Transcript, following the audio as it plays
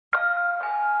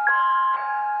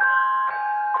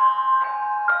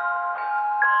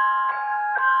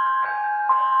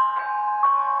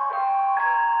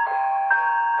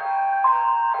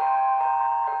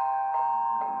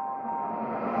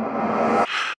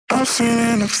I've seen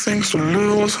enough things to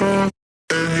lose hope,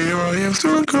 and here I am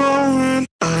still going.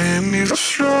 I am even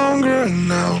stronger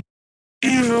now.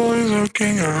 Evil is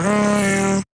looking around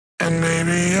you, and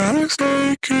maybe I'm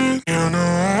mistaken. You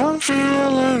know I'm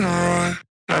feeling right,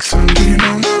 like something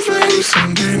on my face,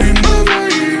 something in my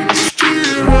veins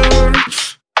still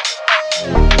hurts.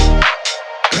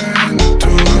 And I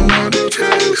don't know what it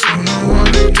takes, don't know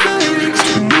what it takes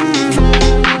to move on.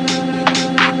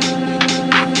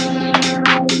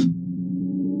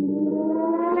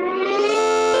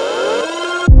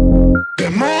 The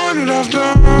more that I've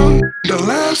done, the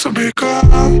less I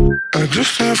become.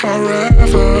 Existing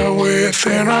forever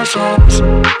within our souls.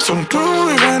 Some don't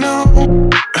even know,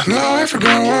 and life will go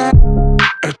on,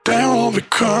 and then we'll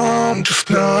become just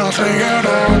nothing at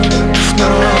all. Just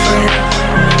nothing,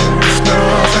 just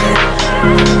nothing,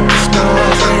 just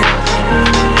nothing,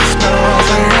 just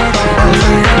nothing at all.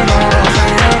 Nothing at all,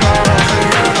 nothing at all, nothing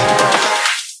at all.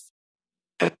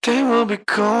 And then we'll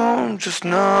become just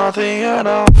nothing at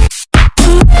all.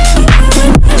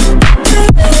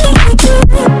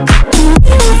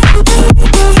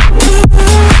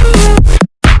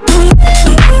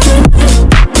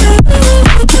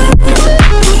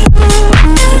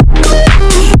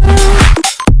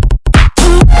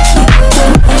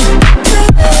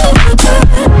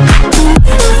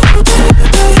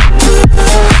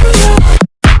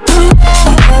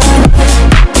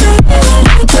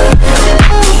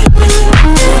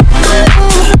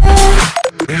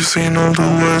 We've seen all the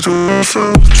way to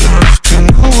ourselves, just to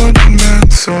know what it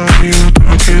meant, so you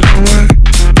took it away.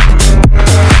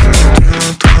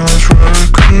 Didn't touch where we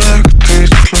connected,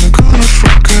 I'm gonna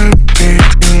forget it,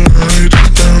 tonight is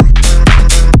done.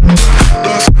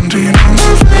 There's something on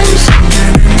my face,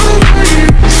 something in my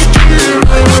veins, still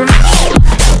hurts.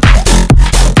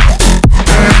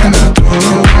 And I don't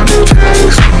know what it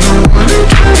takes, don't know what it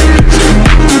takes to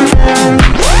move on.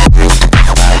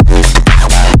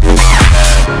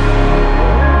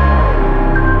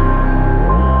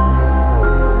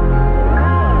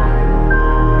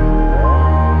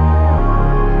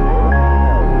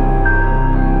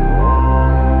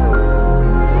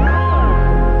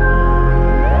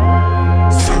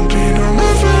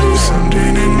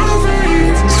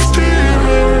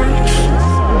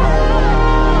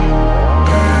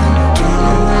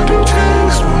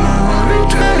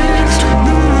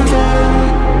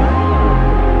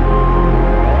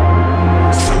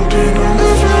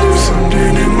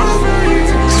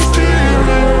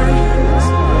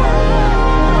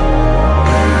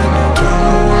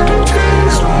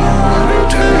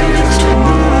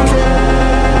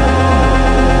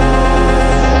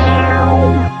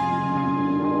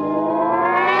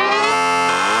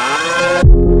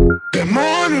 The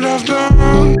more that I've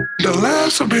done, the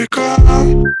less I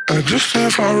become. Existing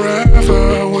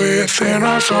forever within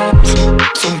our souls.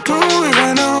 Some don't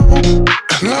even know,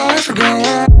 and life will go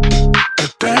on,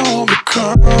 and then we'll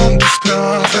become just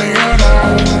nothing at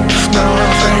all. Just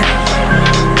nothing,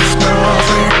 just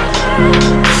nothing,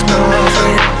 just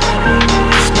nothing,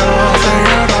 just nothing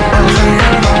at all. Nothing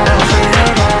at all, nothing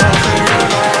at all, nothing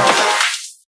at all.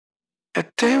 And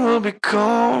then we'll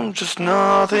become just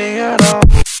nothing at all.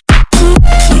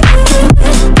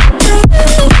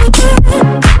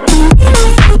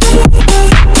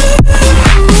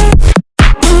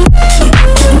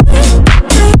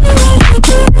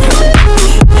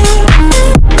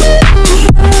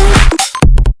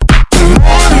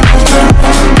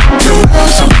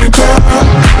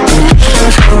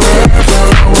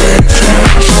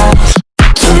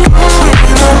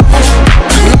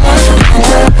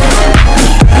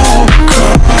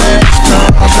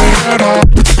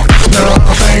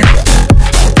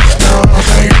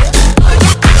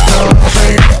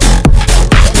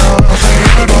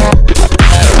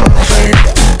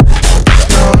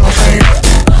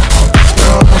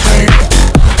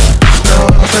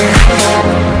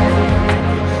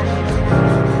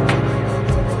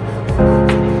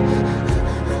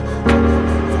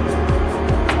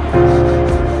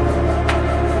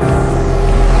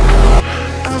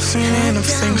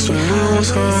 Things to lose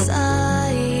hope.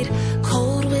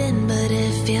 Cold wind, but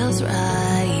it feels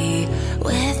right.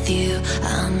 With you,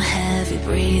 I'm heavy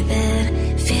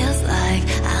breathing. Feels like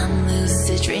I'm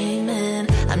lucid dreaming.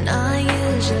 I'm not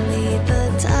usually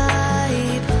the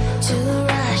type to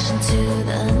rush into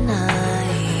the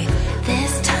night.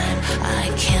 This time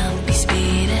I can't be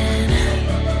speeding.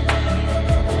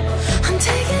 I'm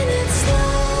taking it slow,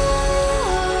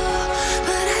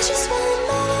 but I just want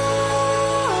more.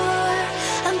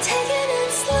 I'm taking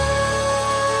it slow.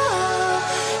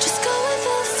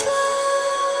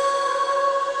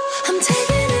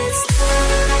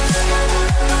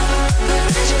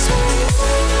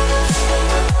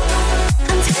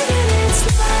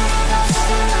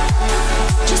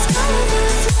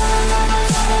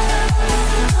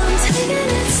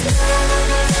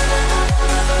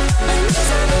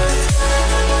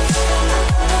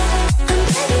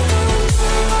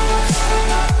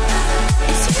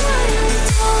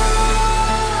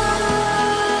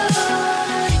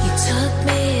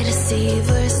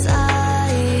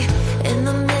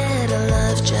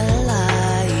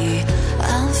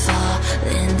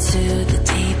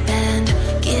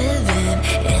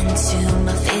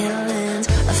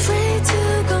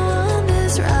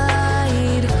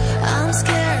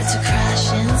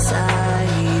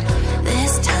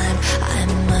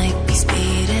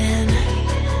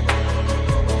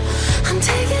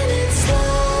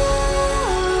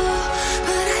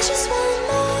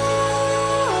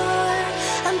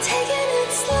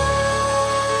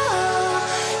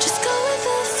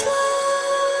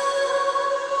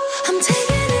 I'm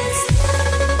taking it slow,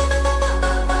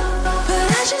 but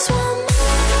I just want more.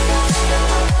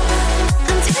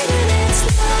 I'm taking it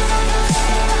slow,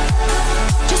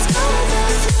 just go with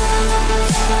the flow.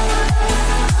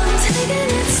 I'm taking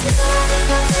it slow,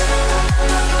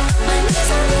 my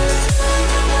knees on the floor.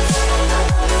 I'm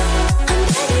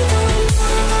begging for more.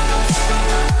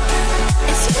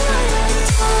 It's you I adore.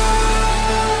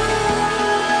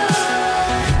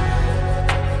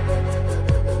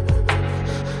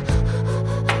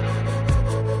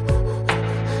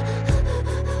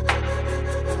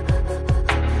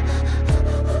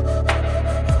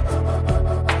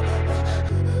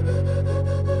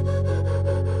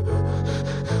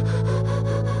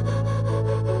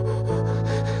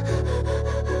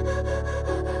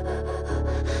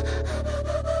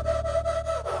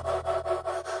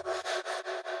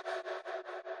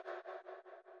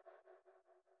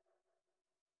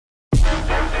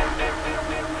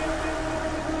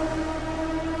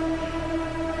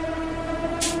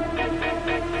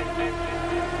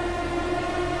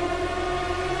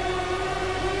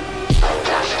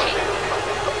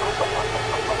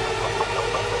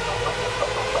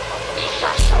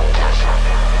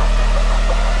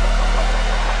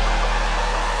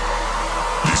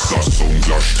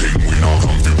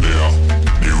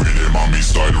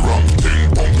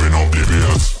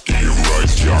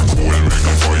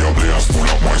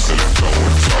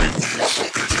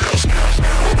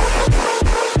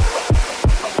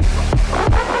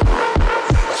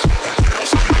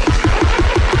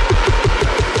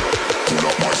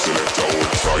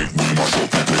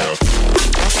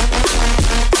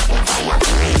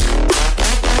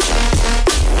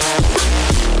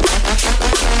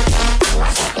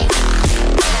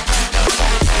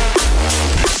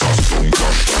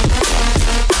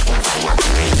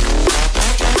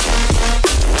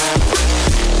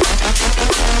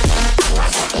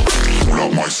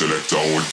 Select all